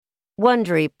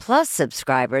Wondery Plus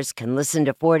subscribers can listen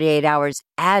to 48 Hours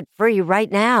ad-free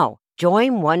right now.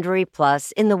 Join Wondery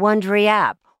Plus in the Wondery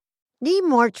app. Need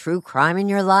more true crime in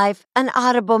your life? An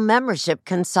Audible membership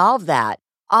can solve that.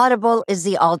 Audible is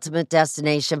the ultimate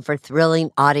destination for thrilling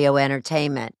audio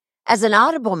entertainment. As an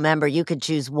Audible member, you can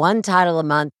choose one title a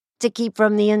month to keep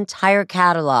from the entire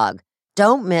catalog.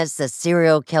 Don't miss The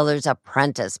Serial Killer's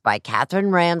Apprentice by Katherine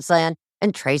Ramsland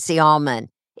and Tracy Ullman.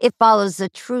 It follows the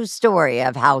true story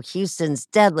of how Houston's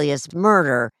deadliest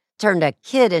murder turned a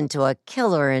kid into a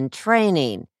killer in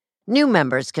training. New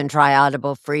members can try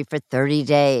Audible free for 30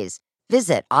 days.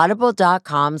 Visit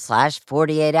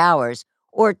audible.com/48 hours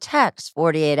or text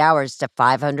 48 hours to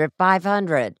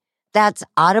 500-500. That's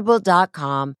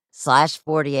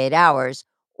audible.com/48 hours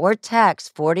or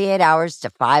text 48 hours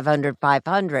to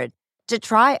 500-500 to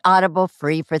try Audible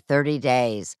free for 30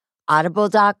 days.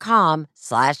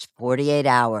 Audible.com/48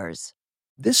 hours.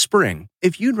 This spring,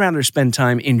 if you'd rather spend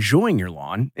time enjoying your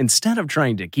lawn instead of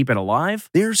trying to keep it alive,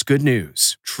 there's good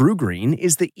news. True Green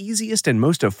is the easiest and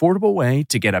most affordable way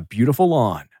to get a beautiful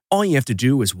lawn. All you have to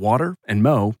do is water and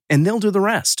mow, and they'll do the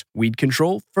rest. Weed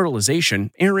control,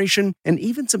 fertilization, aeration, and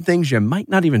even some things you might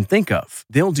not even think of.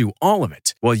 They'll do all of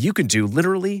it, while you can do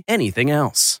literally anything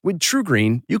else. With True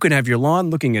Green, you can have your lawn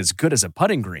looking as good as a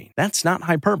putting green. That's not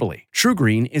hyperbole. True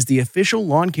Green is the official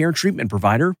lawn care treatment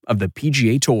provider of the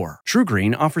PGA Tour. True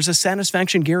Green offers a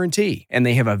satisfaction guarantee, and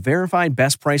they have a verified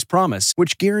best price promise,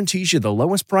 which guarantees you the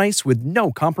lowest price with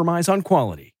no compromise on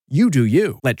quality. You do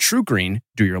you. Let True Green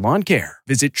do your lawn care.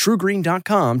 Visit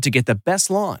TrueGreen.com to get the best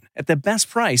lawn at the best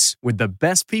price with the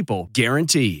best people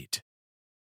guaranteed.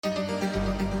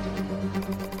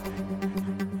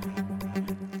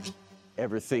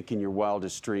 Ever think in your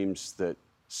wildest dreams that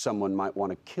someone might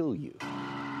want to kill you?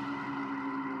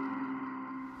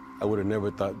 I would have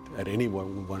never thought that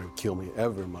anyone would want to kill me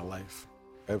ever in my life,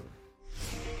 ever.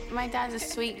 My dad's a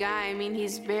sweet guy. I mean,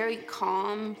 he's very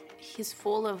calm. He's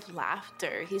full of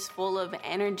laughter. He's full of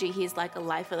energy. He's like a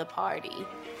life of the party.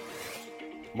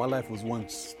 My life was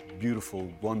once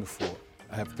beautiful, wonderful.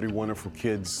 I have 3 wonderful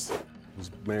kids. I was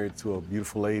married to a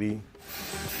beautiful lady.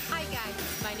 Hi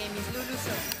guys, my name is Lulu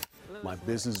Sosa. My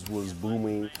business was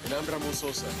booming. And I'm Ramon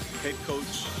Sosa, head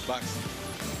coach, boxing.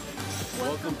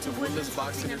 Welcome to Women's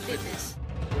Boxing and Fitness.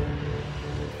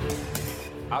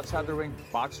 Outside the ring,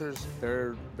 boxers,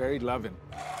 they're very loving.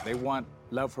 They want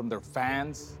love from their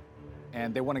fans,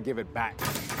 and they want to give it back.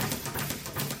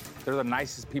 They're the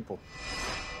nicest people.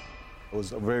 I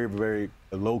was a very, very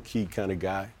low-key kind of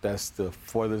guy. That's the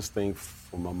farthest thing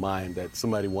from my mind, that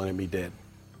somebody wanted me dead.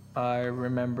 I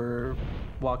remember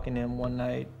walking in one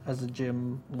night as the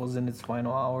gym was in its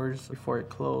final hours before it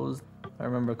closed. I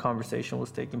remember a conversation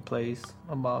was taking place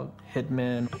about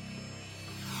hitmen.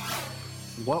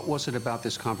 What was it about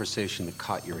this conversation that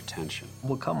caught your attention?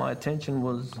 What caught my attention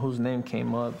was whose name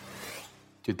came up.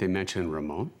 Did they mention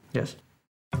Ramon? Yes.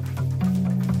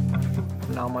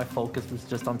 Now my focus was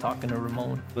just on talking to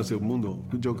Ramon. I said, Mundo,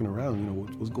 you're joking around, you know,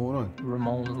 what's going on?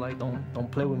 Ramon was like,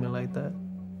 don't play with me like that.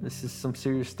 This is some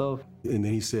serious stuff. And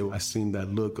then he said, I seen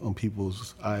that look on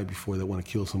people's eye before they want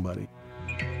to kill somebody.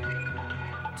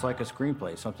 It's like a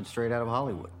screenplay, something straight out of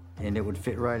Hollywood. And it would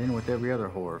fit right in with every other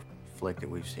horror flick that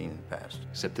we've seen in the past.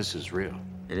 Except this is real.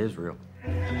 It is real.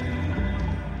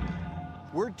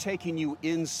 We're taking you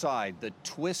inside the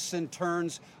twists and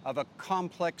turns of a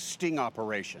complex sting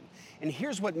operation. And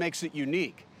here's what makes it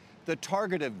unique. The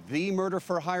target of the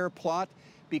murder-for-hire plot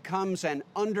becomes an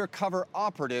undercover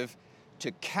operative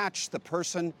to catch the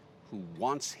person who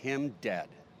wants him dead.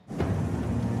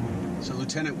 So,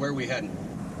 Lieutenant, where are we heading?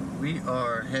 We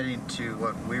are heading to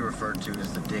what we refer to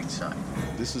as the dig site.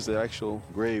 This is the actual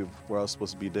grave where I was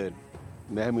supposed to be dead.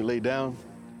 And they had me lay down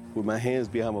with my hands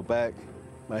behind my back,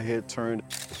 my head turned.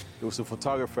 There was a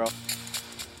photographer.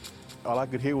 All I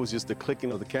could hear was just the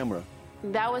clicking of the camera.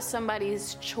 That was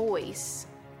somebody's choice.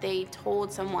 They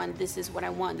told someone, this is what I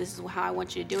want, this is how I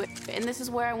want you to do it, and this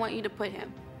is where I want you to put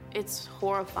him. It's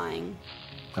horrifying.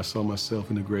 I saw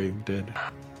myself in the grave, dead.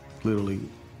 Literally,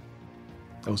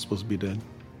 I was supposed to be dead.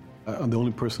 I'm the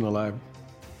only person alive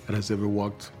that has ever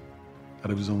walked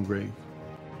out of his own grave.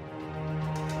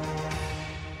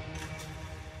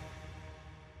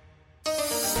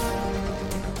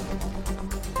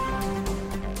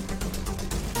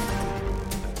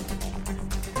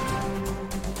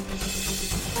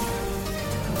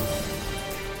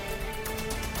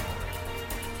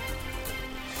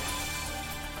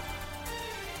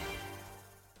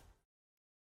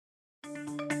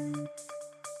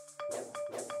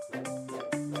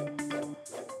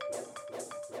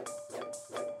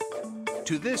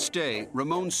 To this day,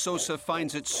 Ramon Sosa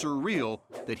finds it surreal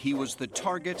that he was the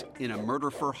target in a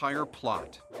murder-for-hire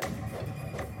plot.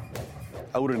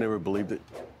 I would have never believed it.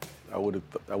 I would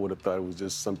have thought it was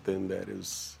just something that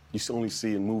you only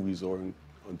see in movies or on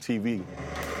TV.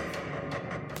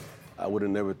 I would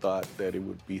have never thought that it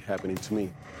would be happening to me.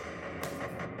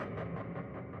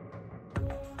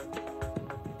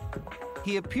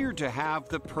 He appeared to have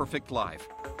the perfect life.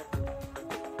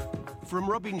 From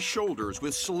rubbing shoulders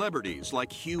with celebrities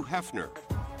like Hugh Hefner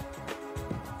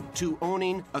to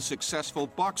owning a successful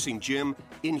boxing gym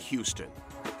in Houston.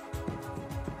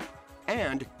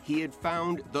 And he had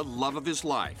found the love of his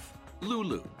life,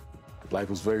 Lulu. Life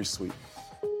was very sweet.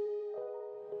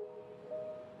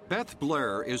 Beth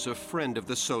Blair is a friend of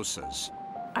the Sosas.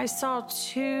 I saw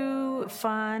two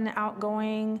fun,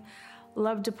 outgoing,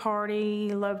 loved to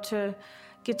party, loved to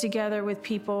get together with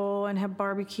people and have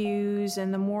barbecues,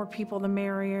 and the more people, the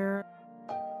merrier.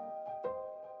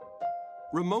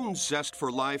 Ramon's zest for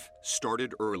life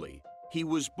started early. He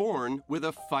was born with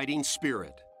a fighting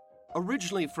spirit.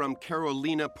 Originally from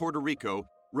Carolina, Puerto Rico,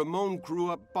 Ramon grew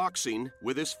up boxing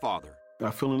with his father.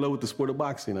 I fell in love with the sport of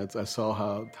boxing. I saw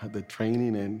how the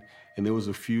training, and there was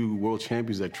a few world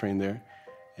champions that trained there,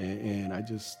 and I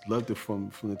just loved it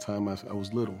from the time I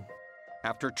was little.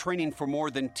 After training for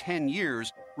more than 10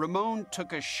 years, Ramon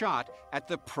took a shot at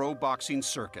the pro boxing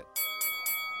circuit.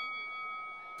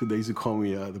 They used to call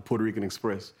me the Puerto Rican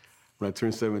Express. When I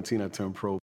turned 17, I turned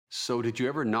pro. So did you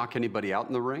ever knock anybody out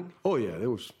in the ring? Oh, yeah,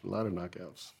 there was a lot of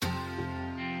knockouts.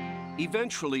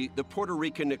 Eventually, the Puerto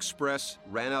Rican Express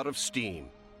ran out of steam.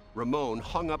 Ramon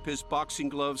hung up his boxing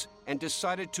gloves and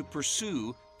decided to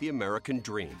pursue the American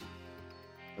dream.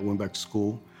 I went back to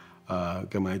school,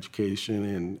 got my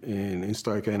education, and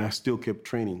started, and I still kept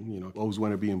training. You know, always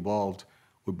wanted to be involved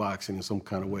with boxing in some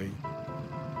kind of way.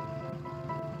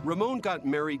 Ramon got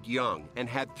married young and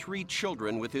had 3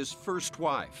 children with his first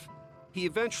wife. He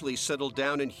eventually settled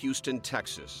down in Houston,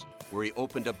 Texas, where he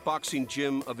opened a boxing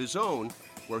gym of his own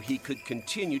where he could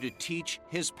continue to teach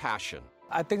his passion.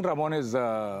 I think Ramon is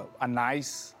a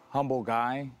nice, humble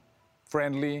guy,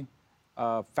 friendly,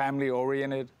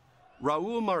 family-oriented.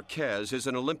 Raul Marquez is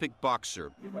an Olympic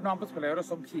boxer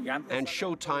and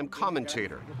Showtime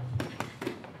commentator.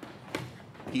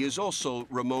 He is also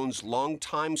Ramon's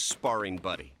longtime sparring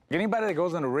buddy. Anybody that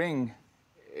goes in the ring,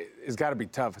 it's got to be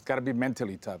tough. It's got to be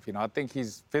mentally tough. You know, I think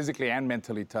he's physically and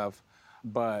mentally tough,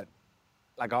 but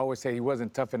like I always say, he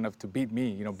wasn't tough enough to beat me,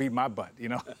 you know, beat my butt, you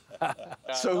know.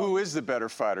 So who is the better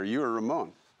fighter, you or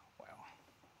Ramon? Well,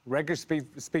 records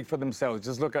speak for themselves.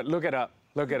 Just look it up.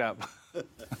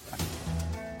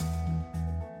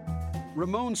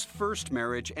 Ramon's first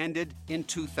marriage ended in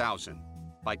 2000.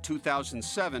 By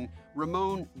 2007,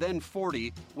 Ramon, then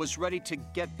 40, was ready to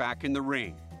get back in the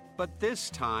ring. But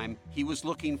this time, he was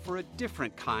looking for a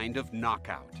different kind of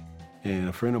knockout. And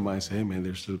a friend of mine said, hey, man,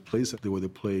 there's a place out there where they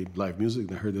play live music,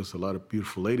 and I heard there's a lot of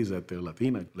beautiful ladies out there,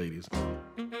 Latina ladies.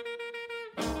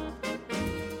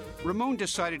 Ramon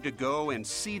decided to go and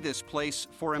see this place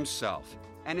for himself.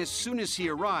 And as soon as he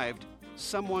arrived,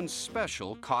 someone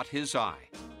special caught his eye.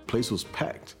 The place was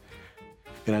packed.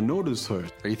 And I noticed her.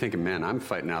 Are you thinking, man, I'm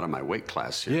fighting out of my weight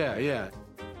class here? Yeah.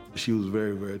 She was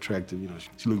very, very attractive. You know,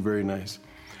 she looked very nice.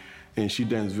 And she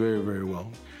danced very, very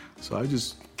well. So I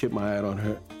just kept my eye on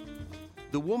her.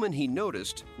 The woman he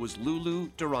noticed was Lulu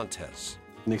Durantes.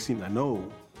 Next thing I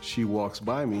know, she walks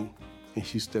by me and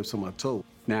she steps on my toe.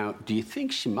 Now, do you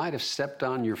think she might have stepped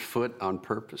on your foot on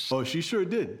purpose? Oh, she sure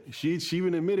did. She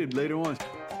even admitted later on.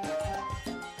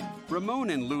 Ramon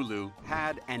and Lulu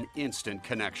had an instant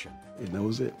connection. And that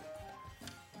was it.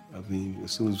 I mean,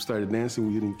 as soon as we started dancing,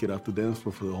 we didn't get off the dance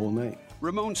floor for the whole night.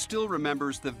 Ramon still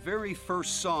remembers the very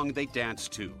first song they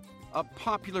danced to, a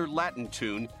popular Latin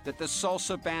tune that the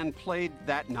salsa band played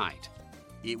that night.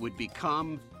 It would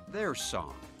become their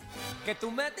song. Que tú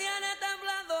me tienes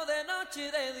temblando de noche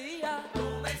y de día.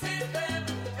 Tú me hiciste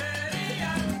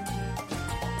brujería.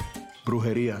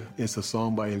 Brujería is a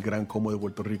song by El Gran Combo de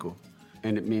Puerto Rico.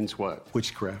 And it means what?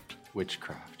 Witchcraft.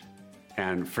 Witchcraft.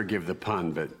 And forgive the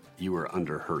pun, but you were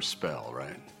under her spell,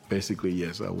 right? Basically,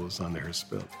 yes, I was under her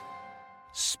spell.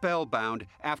 Spellbound,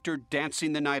 after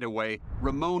dancing the night away,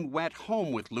 Ramon went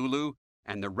home with Lulu,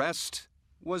 and the rest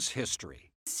was history.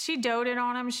 She doted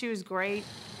on him. She was great.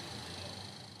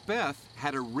 Beth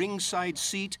had a ringside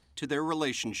seat to their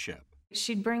relationship.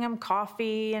 She'd bring him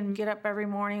coffee and get up every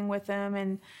morning with him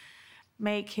and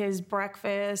make his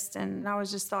breakfast, and I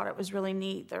just thought it was really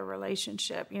neat, their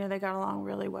relationship. You know, they got along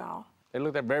really well. They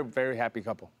looked like a very, very happy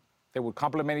couple. They would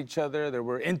compliment each other. They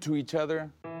were into each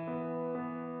other.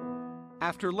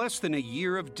 After less than a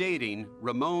year of dating,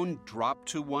 Ramon dropped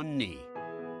to one knee.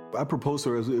 I proposed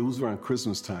to her, it was around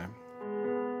Christmas time.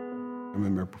 I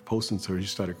remember proposing to her, she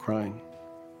started crying.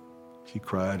 She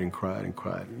cried and cried and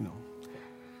cried, you know.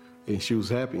 And she was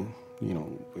happy, you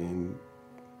know,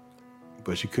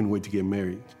 but she couldn't wait to get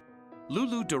married.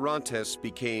 Lulu Durantes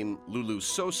became Lulu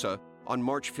Sosa on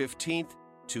March 15th,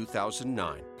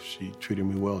 2009. She treated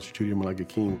me well. She treated me like a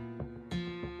king.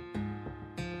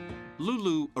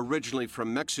 Lulu, originally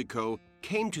from Mexico,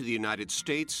 came to the United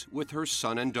States with her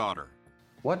son and daughter.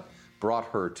 What brought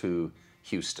her to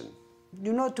Houston?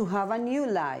 You know, to have a new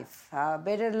life, a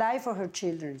better life for her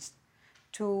children,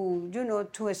 to, you know,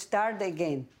 to start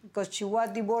again, because she was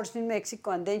divorced in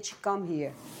Mexico and then she come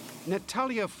here.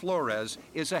 Natalia Flores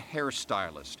is a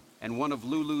hairstylist and one of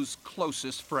Lulu's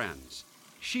closest friends.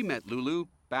 She met Lulu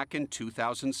back in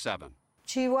 2007.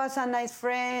 She was a nice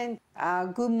friend, a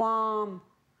good mom,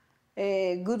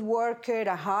 a good worker,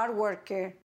 a hard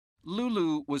worker.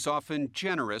 Lulu was often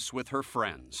generous with her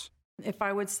friends. If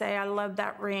I would say I love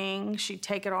that ring, she'd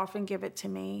take it off and give it to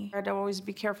me. I'd always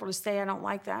be careful to say I don't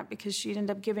like that because she'd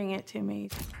end up giving it to me.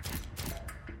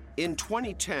 In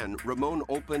 2010, Ramon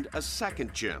opened a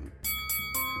second gym.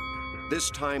 This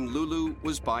time, Lulu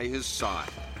was by his side.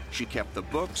 She kept the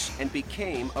books and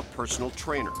became a personal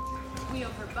trainer. We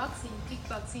offer boxing,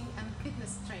 kickboxing, and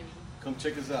fitness training. Come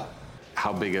check us out.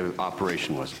 How big an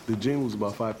operation was it? The gym was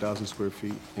about 5,000 square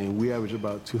feet, and we averaged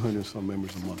about 200 some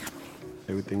members a month.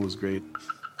 Everything was great.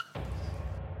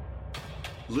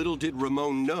 Little did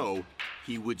Ramon know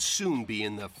he would soon be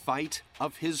in the fight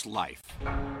of his life.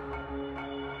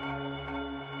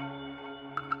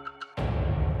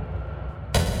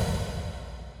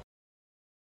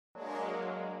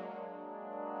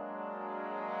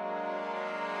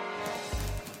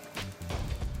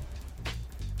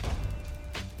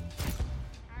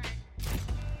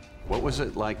 What was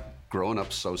it like growing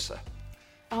up Sosa?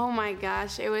 Oh my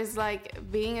gosh, it was like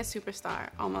being a superstar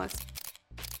almost.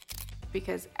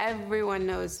 Because everyone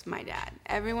knows my dad.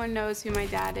 Everyone knows who my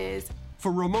dad is.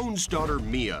 For Ramon's daughter,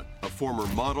 Mia, a former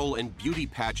model and beauty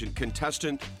pageant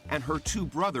contestant, and her two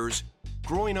brothers,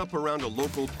 growing up around a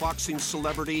local boxing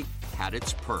celebrity had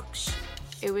its perks.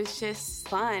 It was just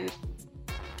fun.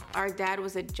 Our dad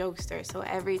was a jokester, so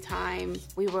every time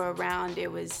we were around,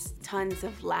 it was tons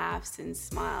of laughs and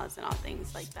smiles and all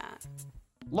things like that.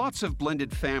 Lots of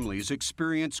blended families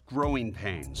experience growing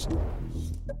pains.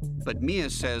 But Mia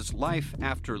says life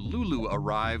after Lulu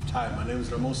arrived Hi, my name is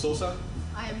Ramon Sosa.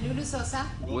 I am Lulu Sosa.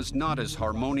 was not as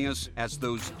harmonious as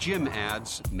those gym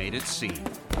ads made it seem.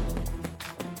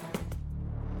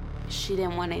 She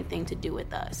didn't want anything to do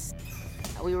with us.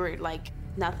 We were like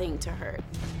nothing to her.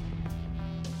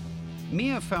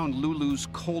 Mia found Lulu's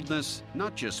coldness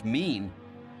not just mean,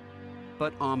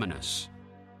 but ominous.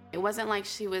 It wasn't like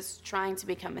she was trying to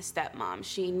become a stepmom.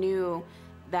 She knew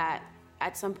that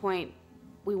at some point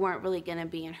we weren't really gonna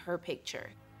be in her picture.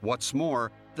 What's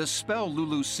more, the spell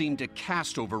Lulu seemed to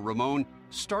cast over Ramon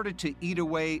started to eat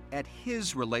away at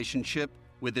his relationship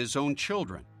with his own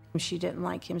children. She didn't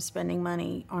like him spending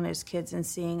money on his kids and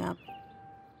seeing them.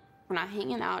 We're not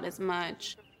hanging out as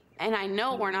much. And I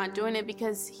know we're not doing it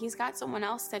because he's got someone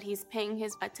else that he's paying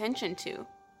his attention to.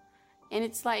 And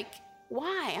it's like,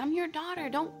 why? I'm your daughter.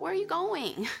 Where are you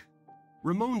going?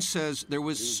 Ramon says there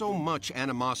was so much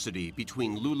animosity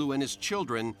between Lulu and his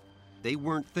children, they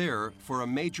weren't there for a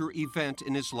major event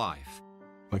in his life.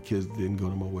 My kids didn't go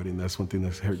to my wedding. That's one thing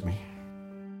that's hurt me.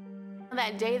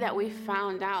 That day that we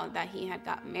found out that he had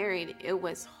got married, it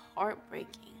was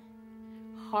heartbreaking.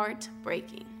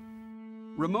 Heartbreaking.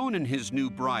 Ramon and his new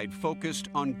bride focused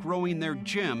on growing their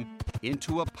gym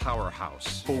into a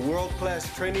powerhouse. For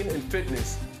world-class training and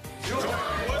fitness.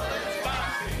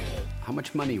 How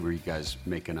much money were you guys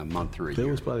making a month or a There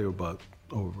year? was probably about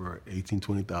over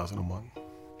 $18,000, $20,000 a month.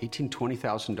 $18,000,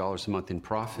 $20,000 a month in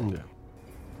profit? Yeah.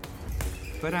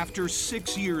 But after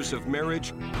 6 years of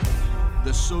marriage,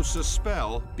 the Sosa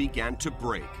spell began to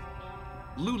break.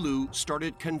 Lulu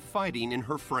started confiding in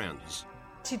her friends.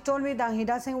 She told me that he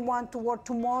doesn't want to work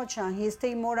too much and he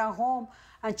stay more at home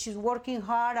and she's working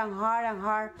hard and hard and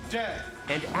hard. Dad.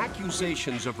 And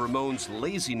accusations of Ramon's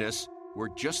laziness were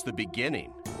just the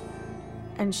beginning.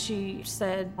 And she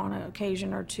said on an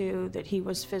occasion or two that he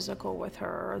was physical with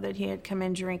her, or that he had come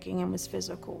in drinking and was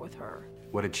physical with her.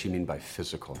 What did she mean by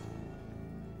physical?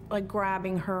 Like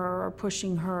grabbing her or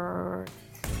pushing her.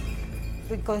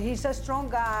 Because he's a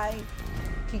strong guy,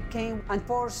 he came and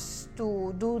forced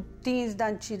to do things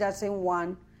that she doesn't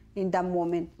want in that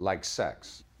moment. Like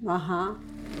sex? Uh-huh.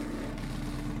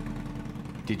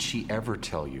 Did she ever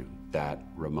tell you that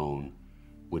Ramon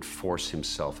would force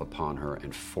himself upon her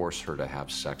and force her to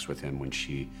have sex with him when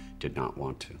she did not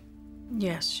want to?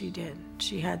 Yes, she did.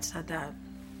 She had said that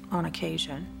on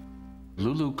occasion.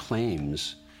 Lulu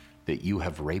claims that you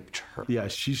have raped her. Yeah,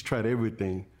 she's tried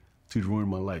everything to ruin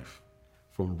my life.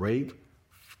 From rape,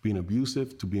 being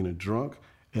abusive, to being a drunk,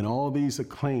 and all these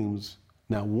claims,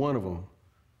 not one of them,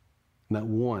 not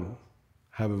one,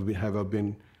 have I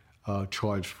been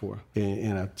charged for.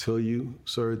 And I tell you,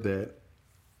 sir, that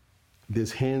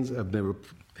these hands have never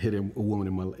hit a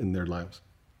woman in their lives.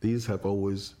 These have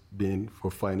always been for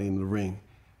fighting in the ring,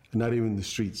 and not even in the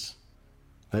streets.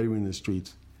 Not even in the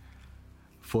streets.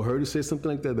 For her to say something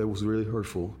like that, that was really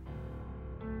hurtful.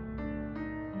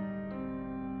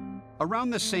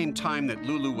 Around the same time that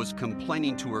Lulu was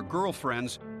complaining to her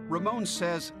girlfriends, Ramon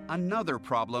says another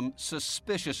problem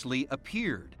suspiciously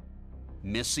appeared: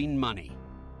 missing money.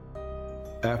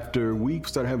 After we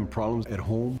started having problems at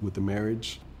home with the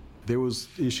marriage, there was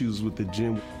issues with the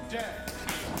gym.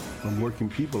 I'm working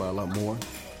people out a lot more,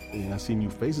 and I see new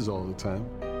faces all the time.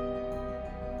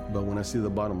 But when I see the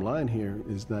bottom line here,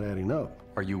 it's not adding up.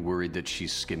 Are you worried that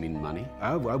she's skimming money?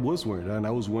 I was worried, and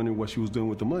I was wondering what she was doing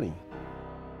with the money.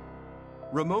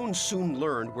 Ramon soon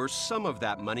learned where some of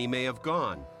that money may have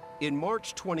gone. In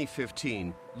March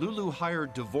 2015, Lulu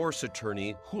hired divorce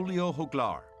attorney Julio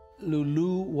Joglar.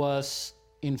 Lulu was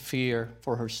in fear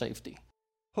for her safety.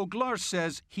 Joglar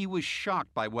says he was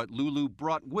shocked by what Lulu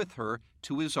brought with her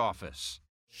to his office.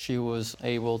 She was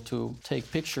able to take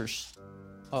pictures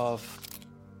of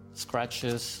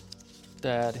scratches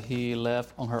that he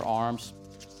left on her arms,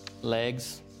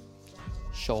 legs,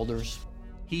 shoulders.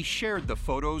 He shared the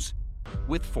photos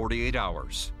with 48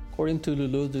 Hours. According to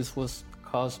Lulu, this was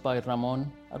caused by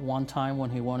Ramon at one time when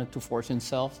he wanted to force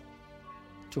himself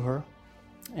to her.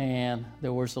 And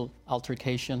there was an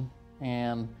altercation,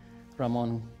 and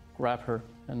Ramon grabbed her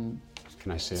and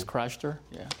Can I see it? Scratched her.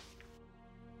 Yeah.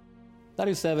 That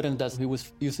is evidence that he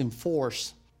was using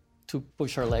force to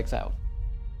push her legs out.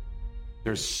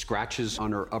 There's scratches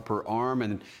on her upper arm,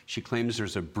 and she claims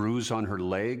there's a bruise on her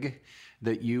leg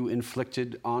that you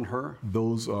inflicted on her.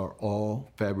 Those are all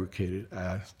fabricated.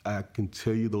 I can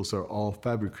tell you those are all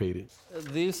fabricated.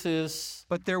 This is...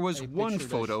 But there was one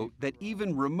photo that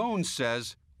even Ramon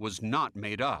says was not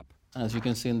made up. As you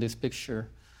can see in this picture,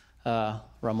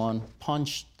 Ramon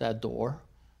punched that door,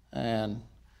 and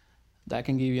that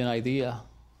can give you an idea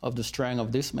of the strength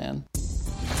of this man.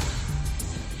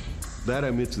 That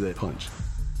admits to that punch.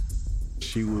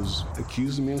 She was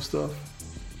accusing me of stuff,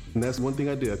 and that's one thing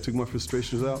I did. I took my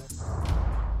frustrations out.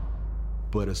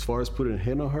 But as far as putting a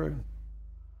hand on her,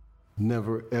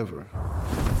 never, ever.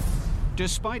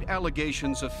 Despite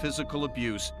allegations of physical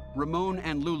abuse, Ramon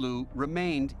and Lulu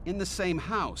remained in the same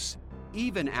house,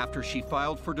 even after she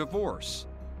filed for divorce.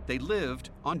 They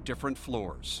lived on different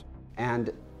floors.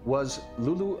 And was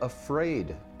Lulu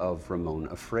afraid of Ramon,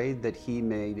 afraid that he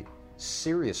may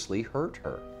seriously hurt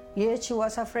her? Yes, she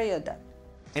was afraid of that.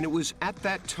 And it was at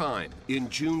that time, in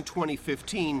June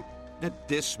 2015, that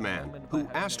this man, who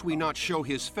asked we not show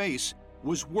his face,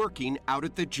 was working out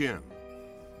at the gym.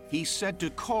 He said to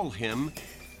call him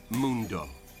Mundo.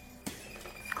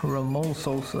 Ramon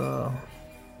Sosa,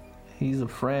 he's a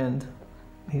friend.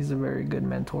 He's a very good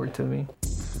mentor to me.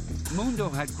 Mundo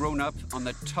had grown up on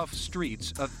the tough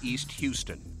streets of East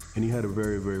Houston. And he had a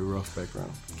very, very rough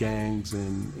background. Gangs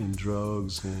and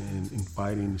drugs and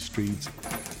fighting in the streets.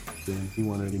 Then he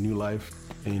wanted a new life,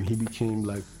 and he became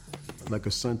like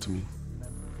a son to me.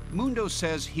 Mundo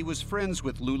says he was friends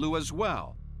with Lulu as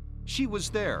well. She was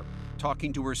there,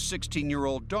 talking to her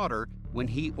 16-year-old daughter when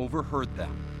he overheard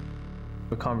them.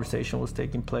 A conversation was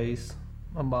taking place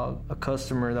about a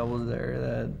customer that was there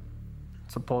that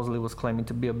supposedly was claiming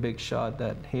to be a big shot,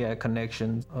 that he had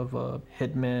connections of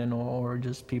hitmen or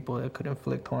just people that could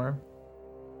inflict harm.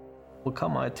 What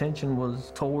caught my attention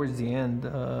was towards the end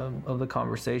of the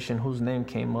conversation, whose name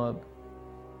came up.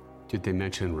 Did they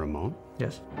mention Ramon?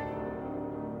 Yes.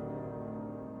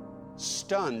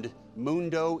 Stunned,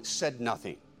 Mundo said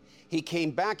nothing. He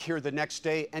came back here the next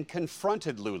day and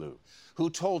confronted Lulu, who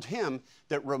told him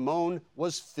that Ramon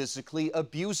was physically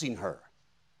abusing her.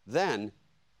 Then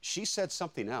she said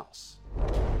something else.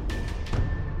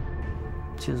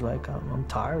 She's like, I'm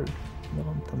tired. You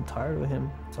know, I'm tired of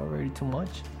him. It's already too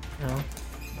much. You know,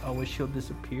 I wish he'll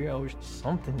disappear. I wish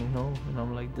something, you know. And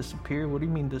I'm like, disappear? What do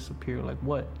you mean disappear? Like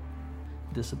what?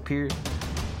 Disappear.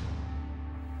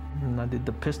 And I did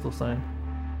the pistol sign.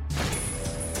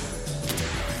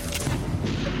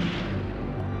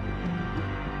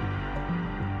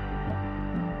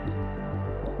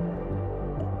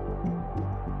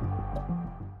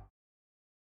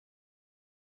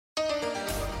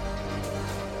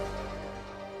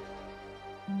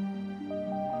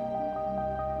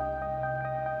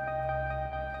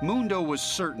 Mundo was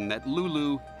certain that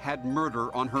Lulu had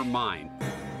murder on her mind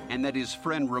and that his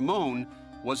friend Ramon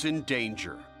was in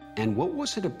danger. And what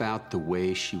was it about the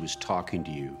way she was talking to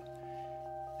you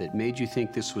that made you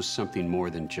think this was something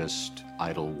more than just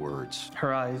idle words?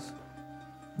 Her eyes.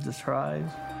 Just her eyes.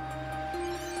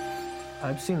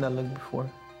 I've seen that look before.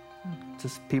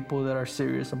 Just people that are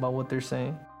serious about what they're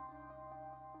saying.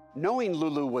 Knowing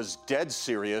Lulu was dead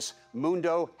serious,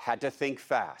 Mundo had to think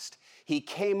fast. He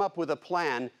came up with a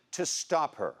plan to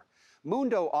stop her.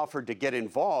 Mundo offered to get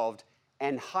involved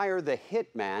and hire the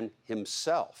hitman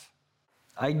himself.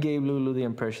 I gave Lulu the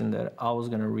impression that I was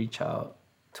gonna reach out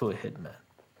to a hitman,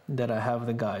 that I have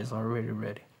the guys already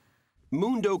ready.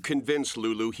 Mundo convinced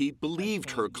Lulu he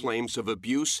believed her claims of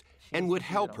abuse and would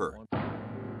help her.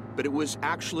 But it was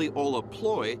actually all a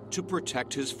ploy to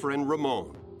protect his friend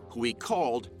Ramon, who he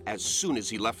called as soon as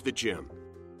he left the gym.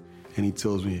 And he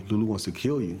tells me, Lulu wants to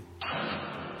kill you.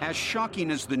 As shocking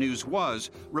as the news was,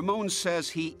 Ramon says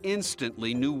he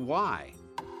instantly knew why.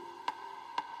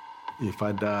 If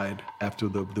I died after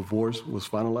the divorce was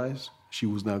finalized, she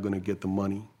was not going to get the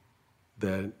money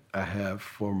that I have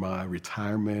for my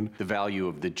retirement. The value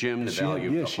of the gym, the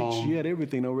value of the home. She had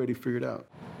everything already figured out.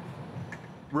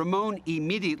 Ramon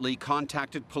immediately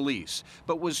contacted police,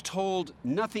 but was told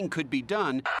nothing could be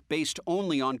done based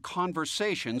only on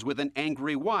conversations with an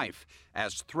angry wife,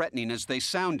 as threatening as they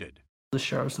sounded. The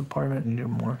sheriff's department needed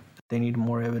more. They needed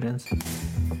more evidence.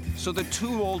 So the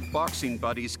two old boxing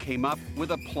buddies came up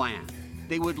with a plan.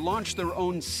 They would launch their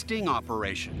own sting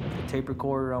operation. The tape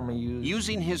recorder I'm gonna use.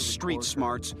 Using his street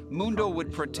smarts, Mundo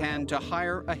would pretend to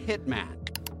hire a hitman.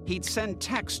 He'd send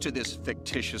texts to this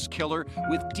fictitious killer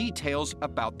with details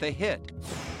about the hit.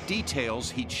 Details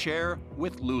he'd share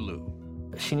with Lulu.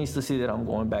 She needs to see that I'm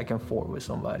going back and forth with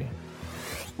somebody.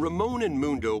 Ramon and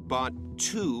Mundo bought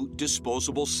 2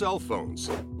 disposable cell phones.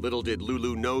 Little did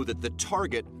Lulu know that the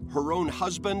target, her own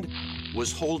husband,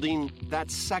 was holding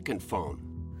that second phone.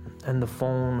 And the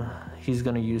phone he's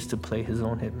gonna use to play his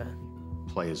own hitman.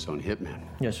 Play his own hitman?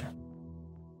 Yes, sir.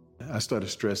 I started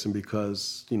stressing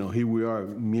because, you know, here we are,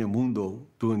 me and Mundo,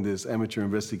 doing this amateur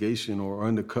investigation or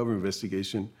undercover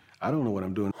investigation. I don't know what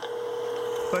I'm doing.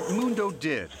 But Mundo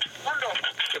did.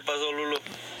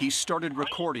 He started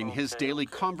recording his daily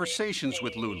conversations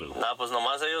with Lulu. Nah, pues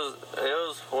nomás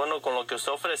ellos, bueno, con lo que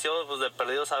usted ofreció, pues de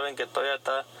perdido saben que todavía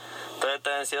está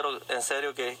en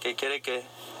serio que quiere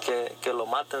que lo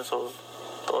maten, so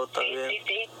todo está bien.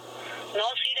 Sí. No,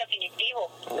 sí,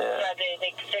 definitivo. O sea,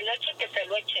 de que se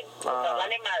lo echen. O sea,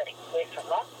 vale madre eso,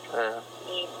 ¿no?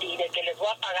 Y de que les voy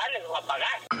a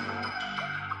pagar.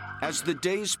 As the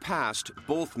days passed,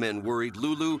 both men worried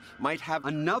Lulu might have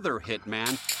another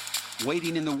hitman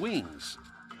waiting in the wings.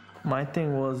 My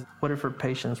thing was, what if her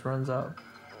patience runs out?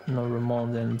 You know,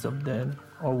 Ramon ends up dead.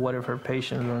 Or what if her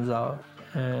patience runs out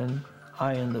and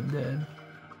I end up dead?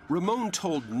 Ramon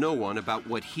told no one about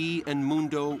what he and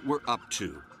Mundo were up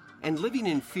to. And living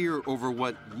in fear over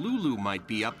what Lulu might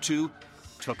be up to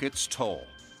took its toll.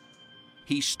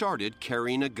 He started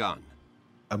carrying a gun.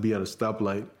 I'd be at a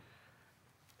stoplight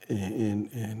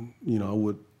and you know, I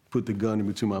would put the gun in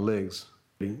between my legs,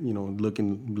 you know,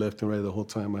 looking left and right the whole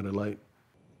time at a light.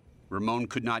 Ramon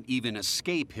could not even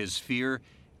escape his fear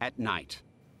at night.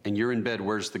 And you're in bed,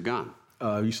 where's the gun?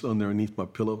 It's underneath my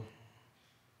pillow,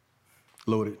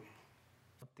 loaded.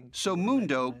 So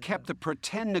Mundo kept the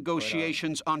pretend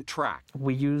negotiations on track.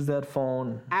 We used that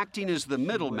phone. Acting as the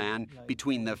middleman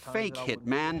between the fake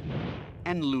hitman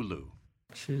and Lulu.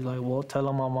 She's like, well, tell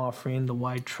him I'm offering the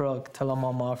white truck. Tell him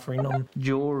I'm offering him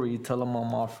jewelry. Tell him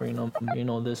I'm offering him, you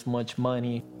know, this much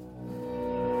money.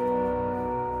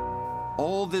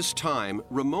 All this time,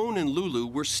 Ramon and Lulu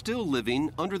were still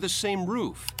living under the same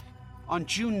roof. On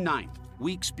June 9th,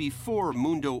 weeks before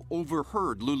Mundo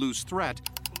overheard Lulu's threat,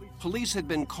 police had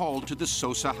been called to the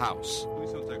Sosa house.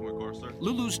 Please don't take my car, sir.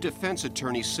 Lulu's defense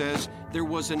attorney says there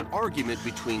was an argument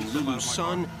between Lulu's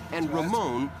son and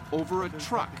Ramon over a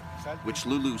truck, which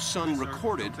Lulu's son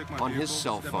recorded on his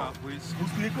cell phone.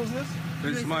 Whose vehicle is this?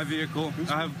 This is my vehicle.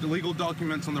 I have the legal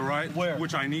documents on the right,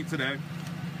 which I need today.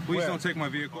 Please don't take my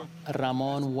vehicle.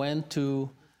 Ramon went to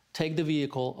take the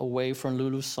vehicle away from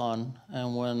Lulu's son,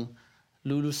 and when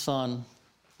Lulu's son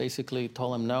basically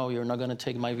told him, no, you're not going to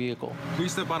take my vehicle.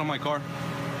 Please step out of my car.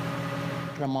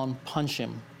 Ramon punched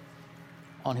him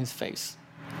on his face.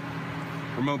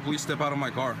 Ramon, please step out of my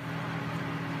car.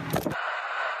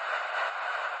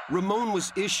 Ramon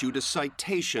was issued a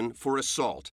citation for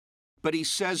assault, but he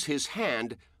says his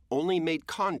hand only made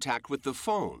contact with the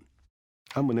phone.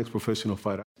 I'm an ex-professional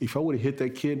fighter. If I would have hit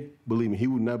that kid, believe me, he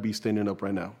would not be standing up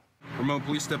right now. Ramon,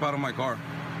 please step out of my car.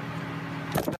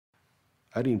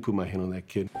 I didn't put my hand on that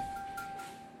kid.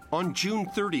 On June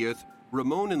 30th,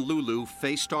 Ramon and Lulu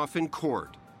faced off in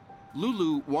court.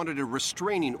 Lulu wanted a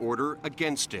restraining order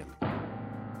against him.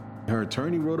 Her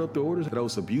attorney wrote up the orders that I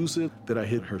was abusive, that I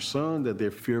hit her son, that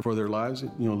they're fear for their lives,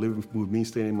 living with me,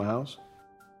 staying in my house.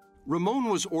 Ramon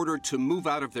was ordered to move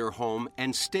out of their home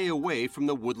and stay away from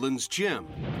the Woodlands gym.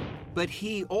 But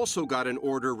he also got an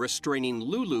order restraining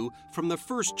Lulu from the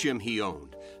first gym he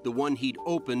owned, the one he'd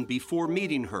opened before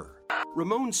meeting her.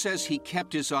 Ramon says he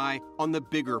kept his eye on the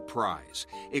bigger prize,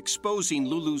 exposing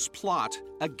Lulu's plot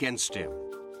against him.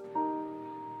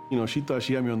 She thought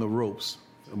she had me on the ropes,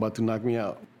 about to knock me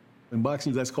out. In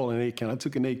boxing, that's called an 8 count. I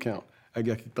took an 8 count. I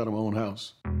got kicked out of my own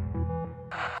house.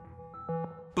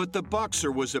 But the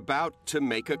boxer was about to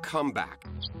make a comeback.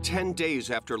 10 days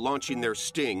after launching their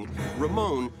sting,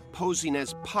 Ramon, posing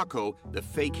as Paco, the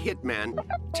fake hitman,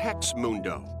 texts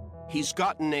Mundo. He's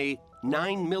gotten a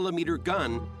 9mm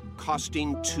gun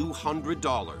costing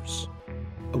 $200.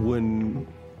 When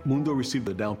Mundo received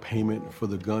the down payment for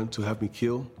the gun to have me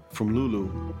killed from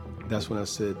Lulu, that's when I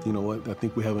said, you know what, I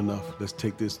think we have enough. Let's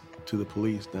take this to the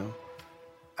police now.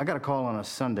 I got a call on a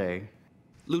Sunday.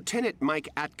 Lieutenant Mike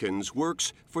Atkins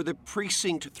works for the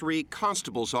Precinct 3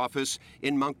 Constable's Office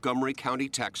in Montgomery County,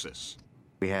 Texas.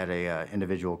 We had an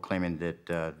individual claiming that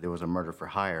there was a murder for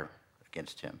hire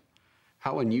against him.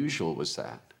 How unusual was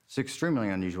that? It's extremely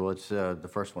unusual. It's the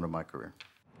first one of my career.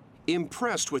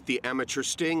 Impressed with the amateur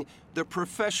sting, the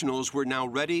professionals were now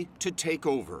ready to take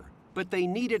over. But they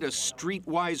needed a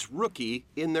streetwise rookie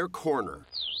in their corner,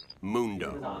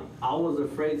 Mundo. I was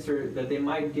afraid, sir, that they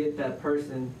might get that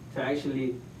person to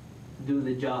actually do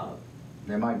the job.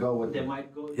 They might go with it.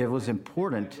 It was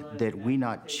important that we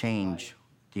not change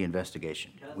the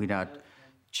investigation. We not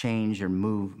change or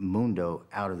move Mundo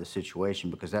out of the situation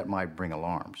because that might bring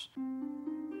alarms.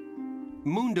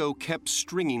 Mundo kept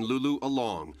stringing Lulu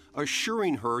along,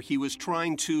 assuring her he was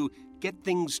trying to get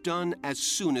things done as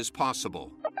soon as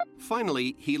possible.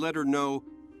 Finally, he let her know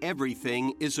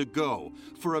everything is a go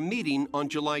for a meeting on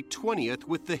July 20th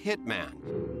with the hitman,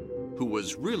 who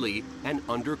was really an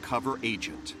undercover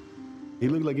agent. He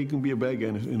looked like he can be a bad guy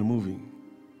in a movie.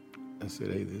 I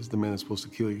said, hey, this is the man that's supposed to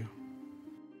kill you.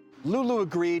 Lulu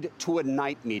agreed to a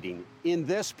night meeting in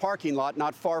this parking lot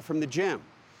not far from the gym.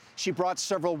 She brought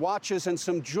several watches and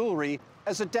some jewelry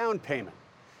as a down payment.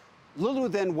 Lulu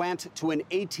then went to an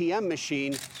ATM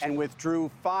machine and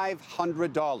withdrew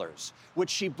 $500, which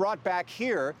she brought back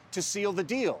here to seal the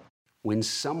deal. When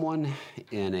someone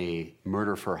in a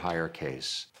murder for hire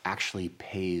case actually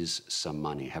pays some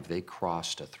money, have they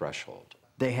crossed a threshold?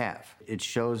 They have. It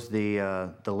shows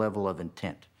the level of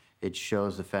intent. It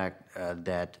shows the fact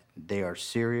that they are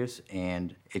serious,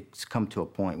 and it's come to a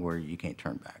point where you can't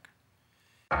turn back.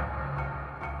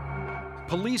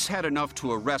 Police had enough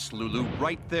to arrest Lulu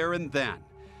right there and then,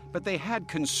 but they had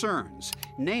concerns,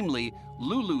 namely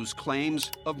Lulu's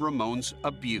claims of Ramon's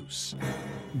abuse.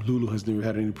 Lulu has never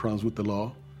had any problems with the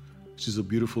law. She's a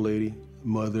beautiful lady,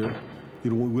 mother. We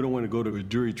don't want to go to a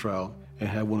jury trial and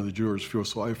have one of the jurors feel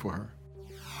sorry for her.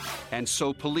 And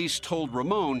so police told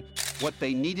Ramon what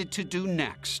they needed to do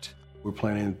next. We're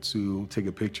planning to take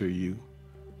a picture of you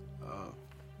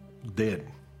dead.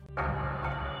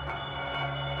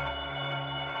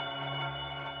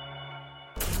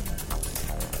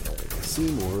 See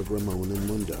more of Ramon and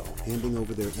Mundo handing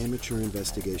over their amateur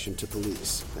investigation to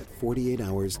police at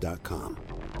 48hours.com.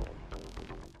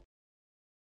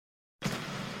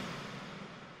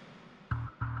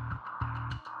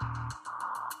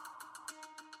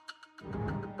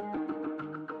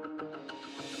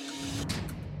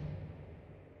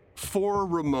 For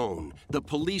Ramon, the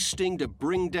police sting to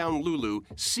bring down Lulu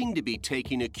seemed to be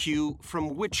taking a cue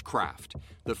from Witchcraft,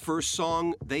 the first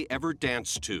song they ever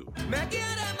danced to.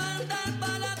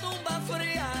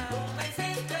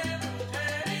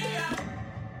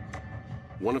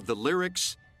 One of the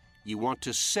lyrics, "You want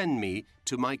to send me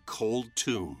to my cold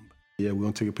tomb." Yeah, we're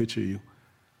gonna take a picture of you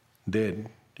dead,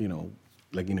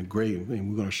 like in a grave, and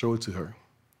we're gonna show it to her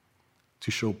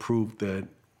to show proof that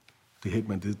the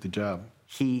hitman did the job.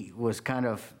 He was kind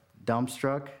of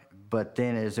dumbstruck, but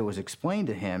then as it was explained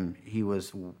to him, he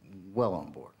was well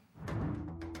on board.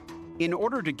 In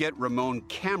order to get Ramon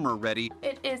camera ready,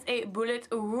 It is a bullet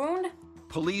wound.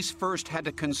 police first had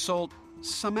to consult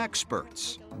some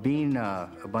experts. Being a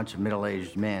bunch of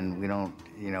middle-aged men,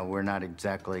 we're not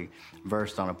exactly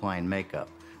versed on applying makeup.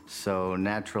 So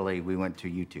naturally, we went to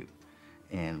YouTube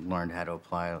and learned how to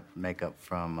apply makeup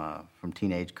from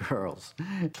teenage girls.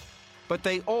 But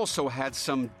they also had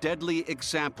some deadly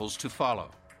examples to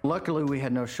follow. Luckily, we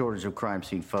had no shortage of crime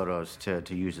scene photos to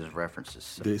use as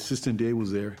references. The assistant DA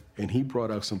was there, and he brought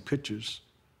out some pictures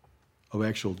of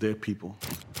actual dead people.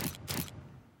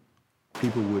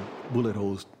 People with bullet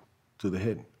holes to the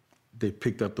head. They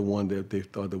picked up the one that they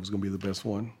thought that was going to be the best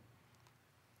one.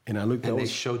 And I looked at it. And they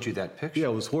showed you that picture? Yeah, I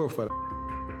was horrified.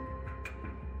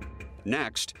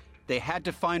 Next, they had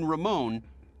to find Ramon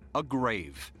a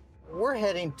grave. We're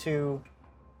heading to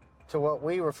what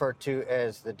we refer to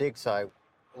as the dig site.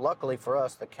 Luckily for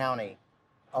us, the county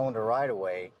owned a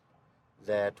right-of-way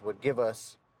that would give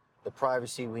us the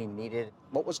privacy we needed.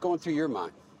 What was going through your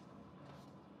mind?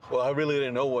 Well, I really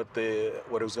didn't know what it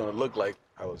was going to look like.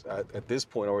 I was at this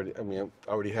point already. I mean,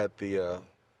 I already had the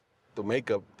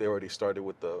makeup. They already started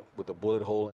with the bullet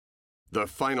hole. The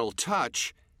final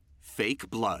touch: fake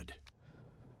blood.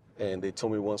 And they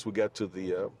told me once we got to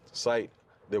the site,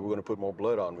 they were going to put more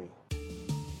blood on me.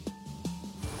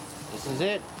 This is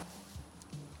it.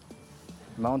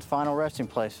 Ramon's final resting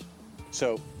place.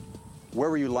 So, where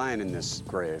were you lying in this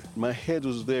grave? My head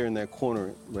was there in that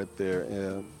corner right there,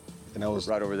 and I was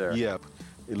right over there. Yeah,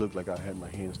 it looked like I had my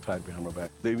hands tied behind my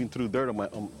back. They even threw dirt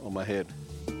on my head.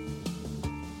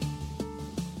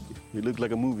 It looked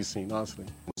like a movie scene, honestly.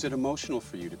 Was it emotional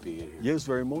for you to be in here? Yeah, it was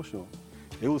very emotional.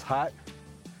 It was hot.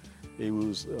 It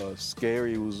was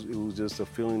scary. It was just a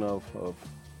feeling of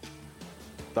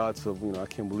thoughts of, I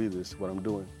can't believe this, what I'm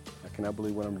doing. I cannot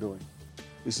believe what I'm doing.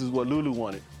 This is what Lulu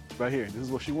wanted, right here. This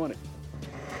is what she wanted.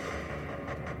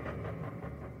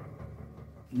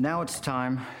 Now it's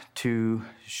time to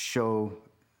show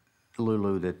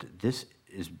Lulu that this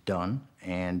is done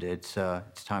and it's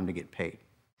time to get paid.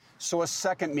 So a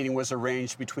second meeting was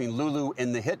arranged between Lulu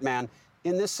and the hitman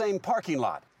in this same parking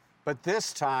lot. But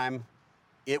this time,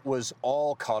 it was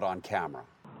all caught on camera.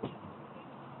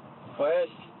 Pues,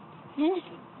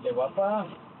 de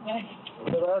guapa.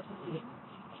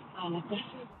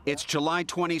 It's July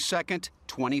 22nd,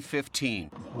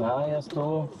 2015. Ah, ya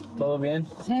estuvo. ¿Todo bien?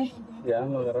 Sí. Ya,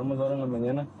 nos agarramos ahora en la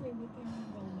mañana.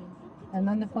 ¿En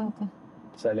dónde fue acá?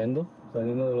 Saliendo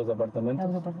de los apartamentos.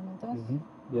 ¿De los apartamentos?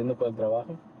 Yendo para el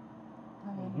trabajo.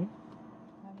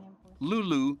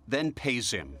 Lulu then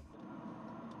pays him.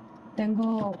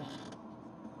 Tengo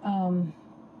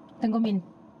 1,000.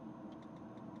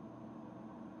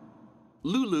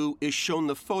 Lulu is shown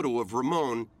the photo of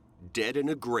Ramon dead in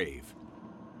a grave.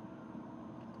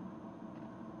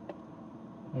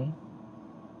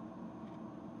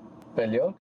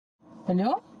 ¿Peleó?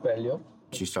 ¿Peleó? Peleó.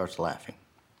 She starts laughing.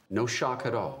 No shock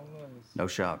at all? No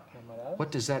shock.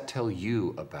 What does that tell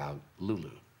you about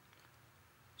Lulu?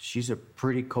 She's a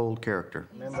pretty cold character.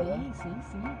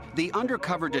 The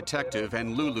undercover detective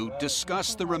and Lulu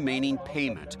discuss the remaining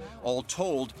payment, all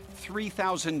told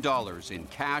 $3,000 in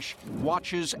cash,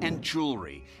 watches, and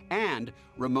jewelry, and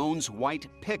Ramon's white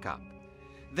pickup.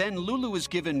 Then Lulu is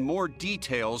given more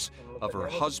details of her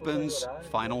husband's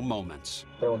final moments.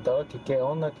 Preguntaba que qué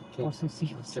onda, qué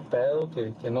pedo,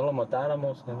 que no lo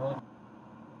matáramos, que no.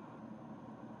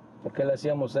 ¿Por qué le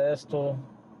hacíamos esto?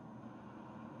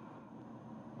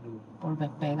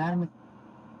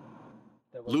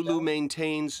 Lulu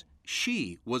maintains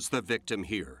she was the victim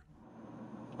here.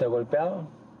 ¿Te golpeaba?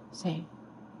 Sí.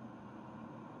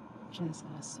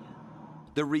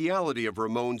 The reality of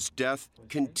Ramon's death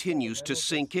continues to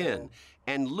sink in,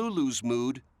 and Lulu's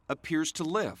mood appears to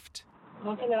lift.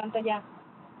 No se levanta ya.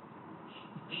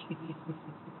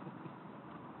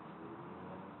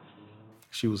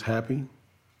 She was happy.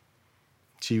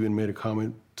 She even made a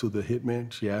comment to the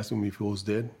hitman. She asked him if he was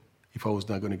dead, if I was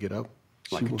not going to get up.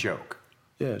 Like a joke.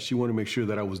 Yeah, she wanted to make sure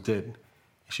that I was dead.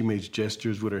 She made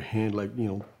gestures with her hand like,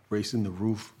 racing the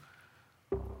roof.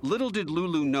 Little did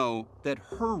Lulu know that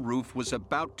her roof was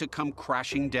about to come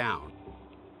crashing down.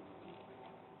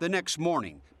 The next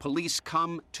morning, police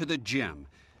come to the gym,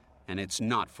 and it's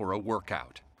not for a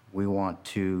workout. We want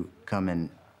to come in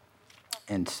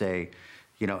and say,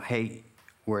 hey,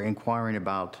 we're inquiring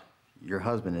about your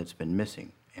husband that's been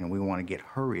missing, and we want to get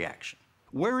her reaction.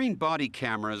 Wearing body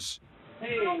cameras.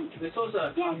 Hey, this was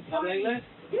English?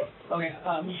 Okay,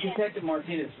 Detective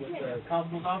Martinez with the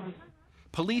constable's office.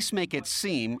 Police make it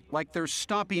seem like they're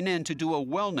stopping in to do a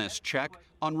wellness check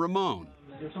on Ramon.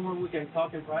 Is there somewhere we can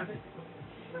talk in private?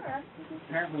 Sure.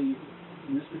 Apparently,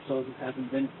 Mr. Sosa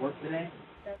hasn't been to work today.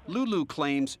 Lulu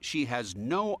claims she has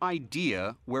no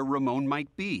idea where Ramon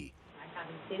might be. I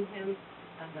haven't seen him.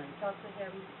 I'm going to talk to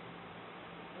him.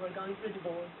 We're going through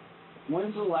divorce.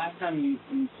 When's the last time you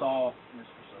saw Mr.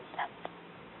 Sosa?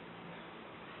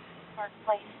 First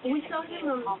place. We saw him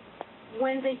on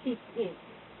Wednesday 15th,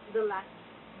 the last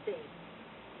day.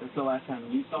 That's the last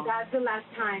time you saw him? That's the last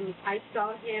time I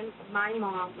saw him, my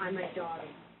mom, and my daughter.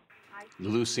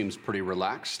 Lulu seems pretty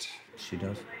relaxed. She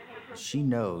does. She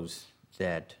knows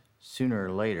that sooner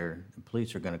or later the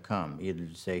police are going to come, either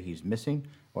to say he's missing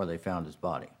or they found his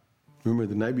body. Remember,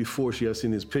 the night before she had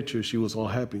seen his picture, she was all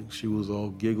happy. She was all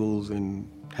giggles and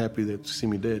happy to see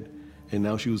me dead. And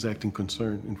now she was acting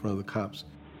concerned in front of the cops.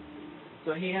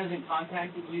 So he hasn't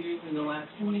contacted you in the last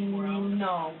 24 hours?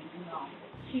 No.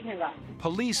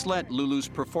 Police let Lulu's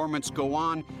performance go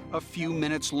on a few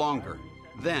minutes longer,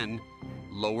 then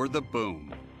lower the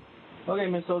boom. Okay,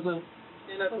 Miss Sosa,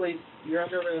 stand up, please. You're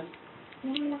under arrest.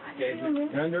 Okay,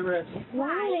 you're under arrest.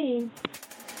 Why?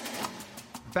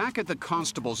 Back at the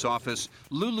constable's office,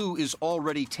 Lulu is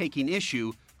already taking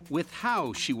issue with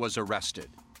how she was arrested.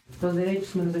 She's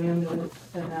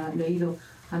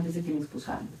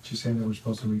saying that we're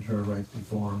supposed to read her right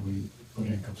before we put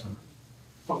handcuffs on her.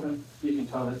 Okay, you can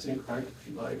tell that's incorrect if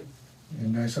you like.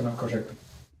 And I said, correct.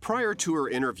 Prior to her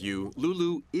interview,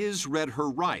 Lulu is read her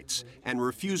rights and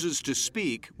refuses to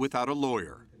speak without a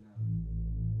lawyer.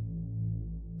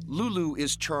 Lulu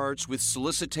is charged with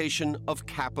solicitation of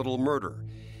capital murder.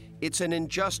 It's an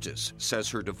injustice, says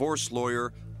her divorce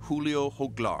lawyer, Julio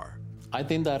Joglar. I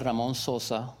think that Ramon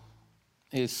Sosa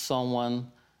is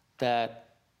someone that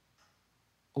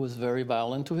was very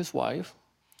violent to his wife.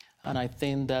 And I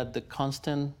think that the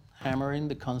constant hammering,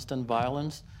 the constant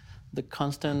violence, the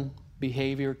constant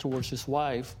behavior towards his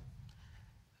wife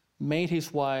made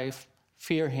his wife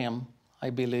fear him. I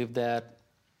believe that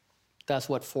that's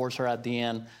what forced her at the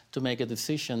end to make a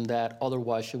decision that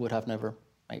otherwise she would have never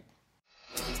made.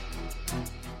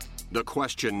 The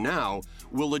question now,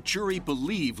 will a jury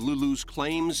believe Lulu's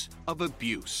claims of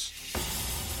abuse?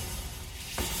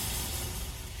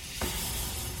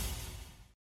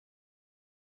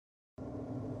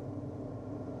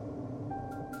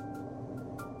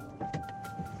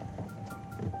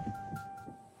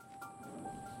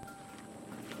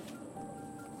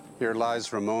 Here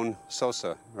lies Ramon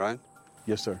Sosa, right?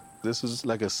 Yes, sir. This is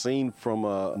like a scene from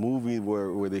a movie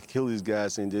where they kill these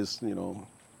guys and just,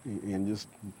 and just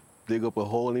dig up a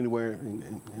hole anywhere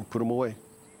and put them away.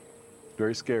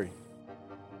 Very scary.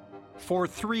 For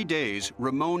 3 days,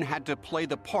 Ramon had to play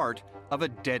the part of a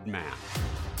dead man.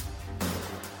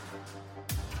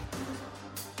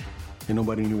 And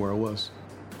nobody knew where I was.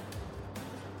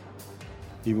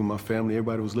 Even my family,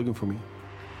 everybody was looking for me.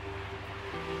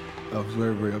 I was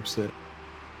very, very upset.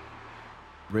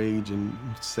 Rage and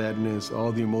sadness,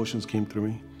 all the emotions came through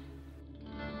me.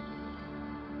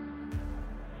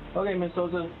 Okay, Miss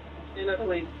Sosa, stand up,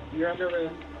 please. You're under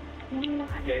arrest.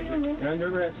 Okay, you're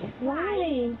under arrest.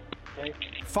 Why? Okay.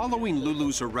 Following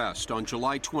Lulu's arrest on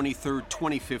July 23,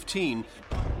 2015,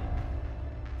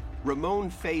 Ramon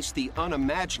faced the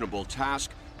unimaginable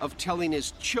task of telling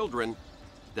his children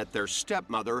that their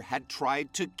stepmother had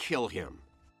tried to kill him.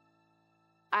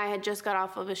 I had just got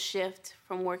off of a shift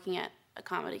from working at a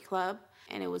comedy club,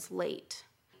 and it was late.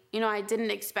 I didn't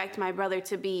expect my brother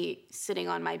to be sitting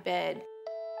on my bed.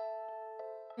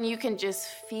 You can just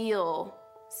feel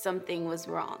something was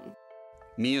wrong.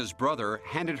 Mia's brother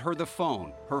handed her the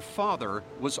phone. Her father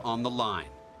was on the line.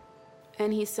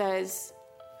 And he says,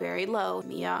 very low,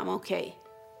 "Mia, I'm okay."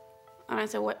 And I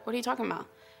said, what are you talking about?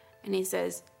 And he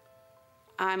says,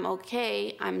 "I'm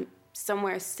okay, I'm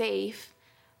somewhere safe,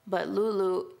 but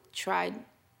Lulu tried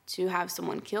to have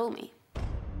someone kill me."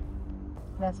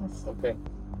 That's okay.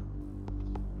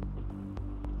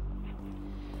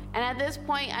 And at this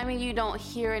point, you don't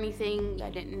hear anything. I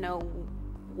didn't know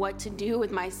what to do with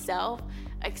myself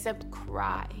except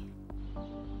cry.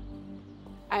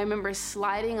 I remember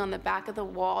sliding on the back of the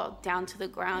wall down to the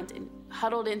ground and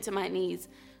huddled into my knees,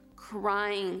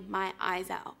 crying my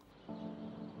eyes out.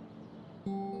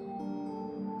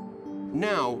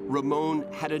 Now, Ramon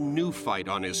had a new fight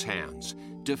on his hands,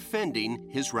 defending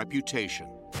his reputation.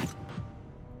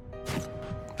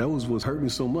 That was what hurt me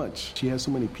so much. She had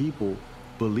so many people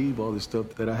believe all this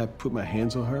stuff, that I had put my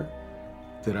hands on her,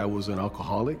 that I was an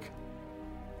alcoholic,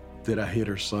 that I hit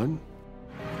her son.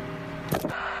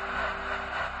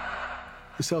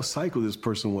 It's how psycho this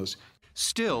person was.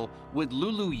 Still, would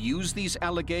Lulu use these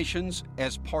allegations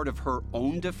as part of her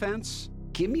own defense?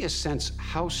 Give me a sense,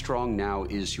 how strong now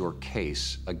is your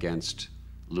case against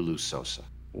Lulu Sosa?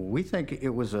 We think it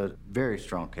was a very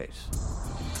strong case.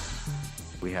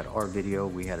 We had our video,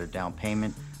 we had a down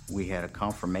payment, we had a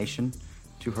confirmation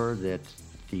to her that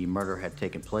the murder had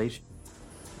taken place.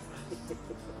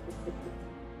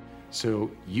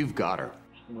 So you've got her.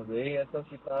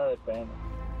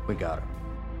 We got her.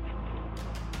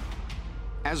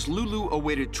 As Lulu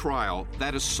awaited trial,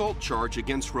 that assault charge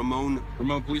against Ramon,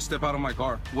 Please step out of my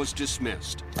car, was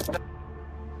dismissed.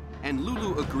 And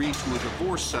Lulu agreed to a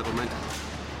divorce settlement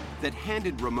that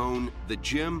handed Ramon the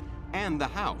gym and the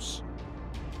house.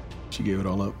 She gave it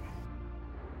all up.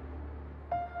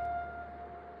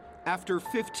 After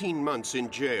 15 months in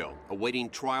jail, awaiting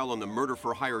trial on the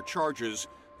murder-for-hire charges,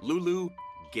 Lulu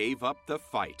gave up the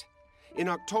fight. In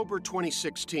October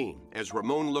 2016, as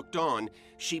Ramon looked on,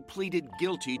 she pleaded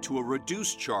guilty to a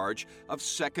reduced charge of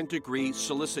second-degree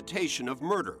solicitation of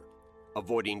murder,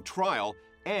 avoiding trial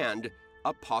and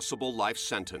a possible life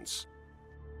sentence.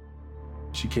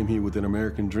 She came here with an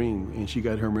American dream, and she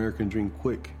got her American dream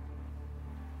quick.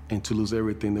 And to lose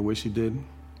everything the way she did,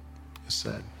 it's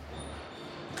sad.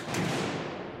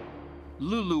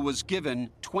 Lulu was given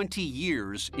 20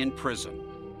 years in prison.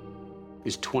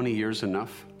 Is 20 years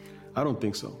enough? I don't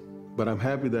think so, but I'm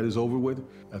happy that it's over with.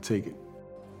 I'll take it.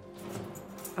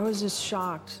 I was just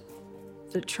shocked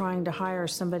that trying to hire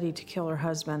somebody to kill her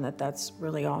husband, that's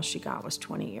really all she got was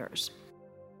 20 years.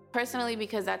 Personally,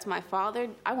 because that's my father,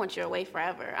 I want you away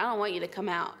forever. I don't want you to come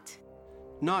out.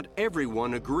 Not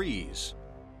everyone agrees.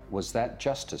 Was that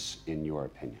justice, in your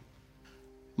opinion?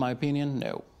 My opinion,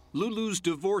 no. Lulu's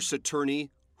divorce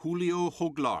attorney, Julio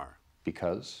Joglar.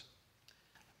 Because?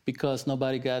 Because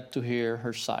nobody got to hear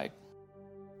her side.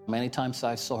 Many times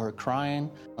I saw her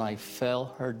crying, and I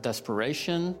felt her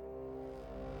desperation.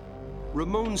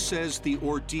 Ramon says the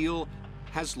ordeal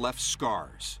has left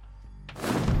scars.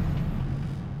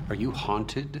 Are you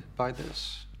haunted by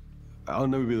this? I'll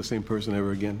never be the same person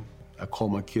ever again. I call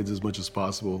my kids as much as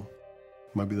possible.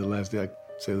 Might be the last day I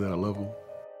say that I love them.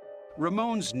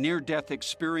 Ramon's near-death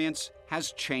experience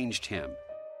has changed him.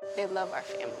 They love our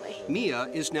family. Mia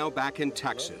is now back in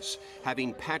Texas,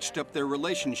 having patched up their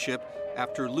relationship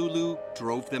after Lulu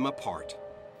drove them apart.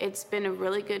 It's been a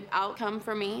really good outcome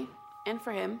for me and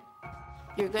for him.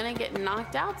 You're gonna get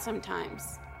knocked out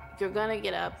sometimes. You're gonna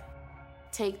get up,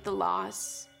 take the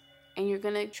loss, and you're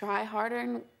gonna try harder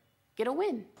and get a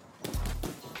win.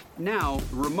 Now,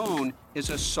 Ramon is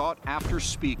a sought-after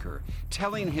speaker,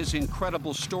 telling his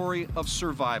incredible story of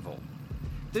survival.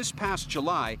 This past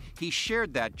July, he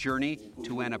shared that journey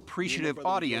to an appreciative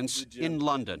audience in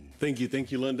London. Thank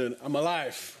you, London. I'm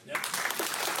alive.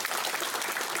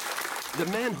 The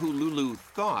man who Lulu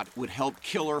thought would help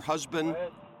kill her husband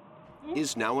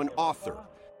is now an author.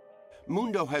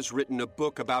 Mundo has written a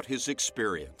book about his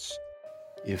experience.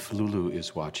 If Lulu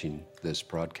is watching this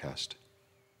broadcast,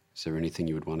 is there anything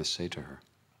you would want to say to her?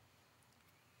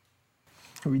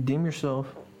 Redeem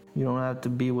yourself. You don't have to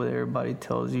be what everybody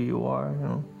tells you are, you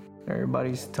know.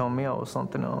 Everybody's telling me I was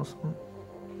something else.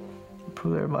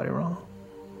 Prove everybody wrong,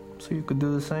 so you could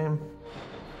do the same.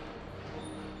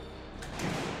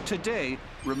 Today,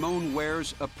 Ramon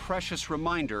wears a precious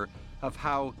reminder of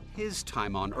how his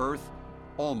time on Earth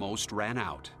almost ran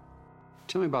out.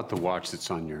 Tell me about the watch that's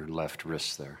on your left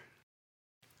wrist there.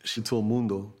 She told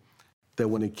Mundo that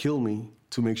when they kill me,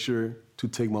 to make sure to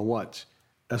take my watch.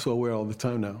 That's what I wear all the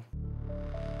time now.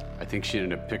 I think she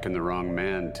ended up picking the wrong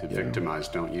man to victimize,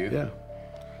 don't you? Yeah.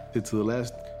 It's the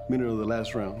last minute of the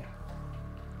last round.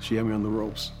 She had me on the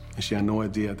ropes, and she had no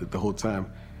idea that the whole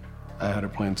time I had her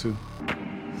plan too.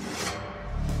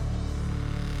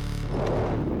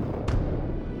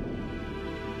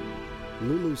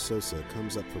 Lulu Sosa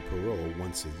comes up for parole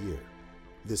once a year.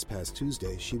 This past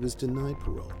Tuesday, she was denied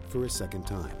parole for a second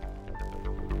time.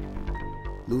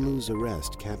 Lulu's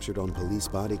arrest captured on police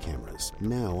body cameras,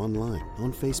 now online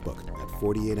on Facebook at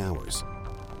 48 Hours.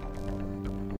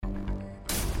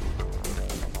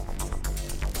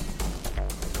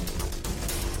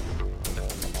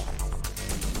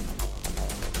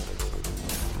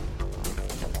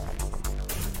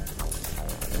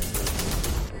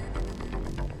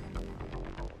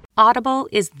 Audible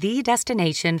is the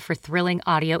destination for thrilling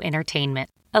audio entertainment.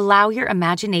 Allow your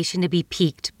imagination to be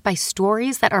piqued by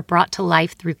stories that are brought to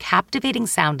life through captivating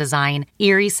sound design,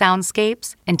 eerie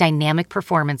soundscapes, and dynamic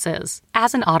performances.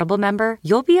 As an Audible member,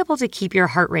 you'll be able to keep your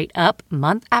heart rate up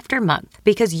month after month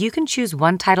because you can choose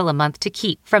one title a month to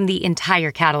keep from the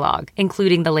entire catalog,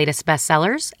 including the latest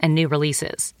bestsellers and new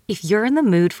releases. If you're in the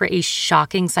mood for a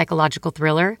shocking psychological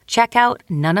thriller, check out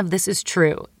None of This Is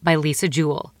True by Lisa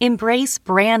Jewell. Embrace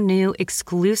brand new,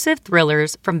 exclusive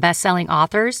thrillers from best-selling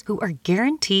authors who are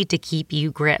guaranteed to keep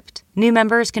you gripped. New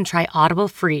members can try Audible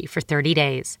free for 30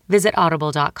 days. Visit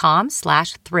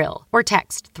audible.com/thrill or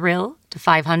text thrill to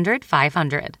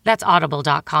 500-500. That's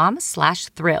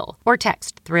audible.com/thrill or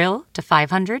text thrill to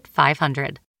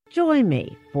 500-500. Join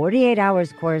me, 48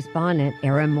 Hours correspondent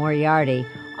Erin Moriarty,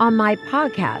 on my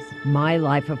podcast, My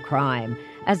Life of Crime,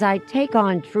 as I take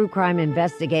on true crime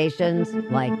investigations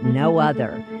like no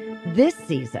other. This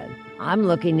season, I'm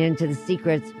looking into the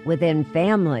secrets within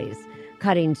families,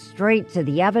 cutting straight to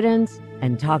the evidence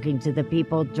and talking to the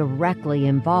people directly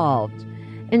involved.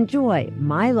 Enjoy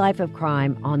My Life of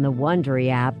Crime on the Wondery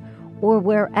app or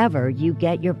wherever you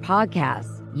get your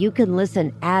podcasts. You can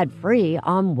listen ad-free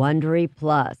on Wondery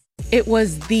Plus. It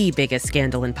was the biggest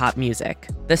scandal in pop music.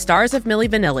 The stars of Milli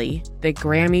Vanilli, the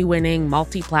Grammy-winning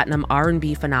multi-platinum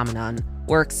R&B phenomenon,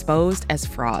 were exposed as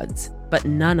frauds. But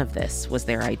none of this was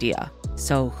their idea.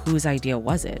 So whose idea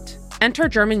was it? Enter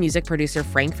German music producer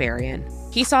Frank Farian.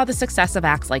 He saw the success of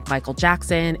acts like Michael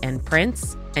Jackson and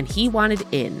Prince, and he wanted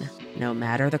in, no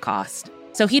matter the cost.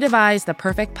 So he devised the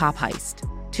perfect pop heist.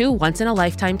 Two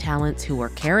once-in-a-lifetime talents who were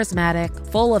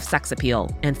charismatic, full of sex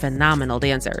appeal, and phenomenal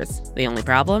dancers. The only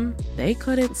problem? They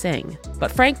couldn't sing.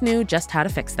 But Frank knew just how to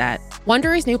fix that.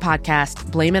 Wondery's new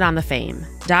podcast, Blame It on the Fame,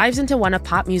 dives into one of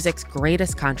pop music's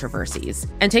greatest controversies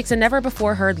and takes a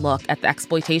never-before-heard look at the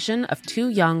exploitation of two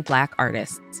young Black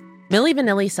artists. Milli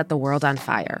Vanilli set the world on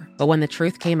fire, but when the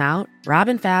truth came out, Rob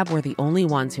and Fab were the only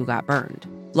ones who got burned.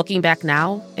 Looking back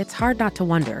now, it's hard not to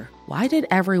wonder, why did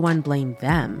everyone blame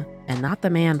them and not the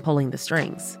man pulling the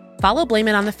strings? Follow Blame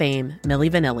It on the Fame, Milli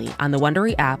Vanilli, on the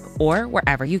Wondery app or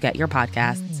wherever you get your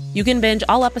podcasts. You can binge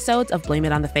all episodes of Blame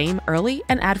It on the Fame early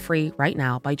and ad-free right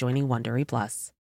now by joining Wondery Plus.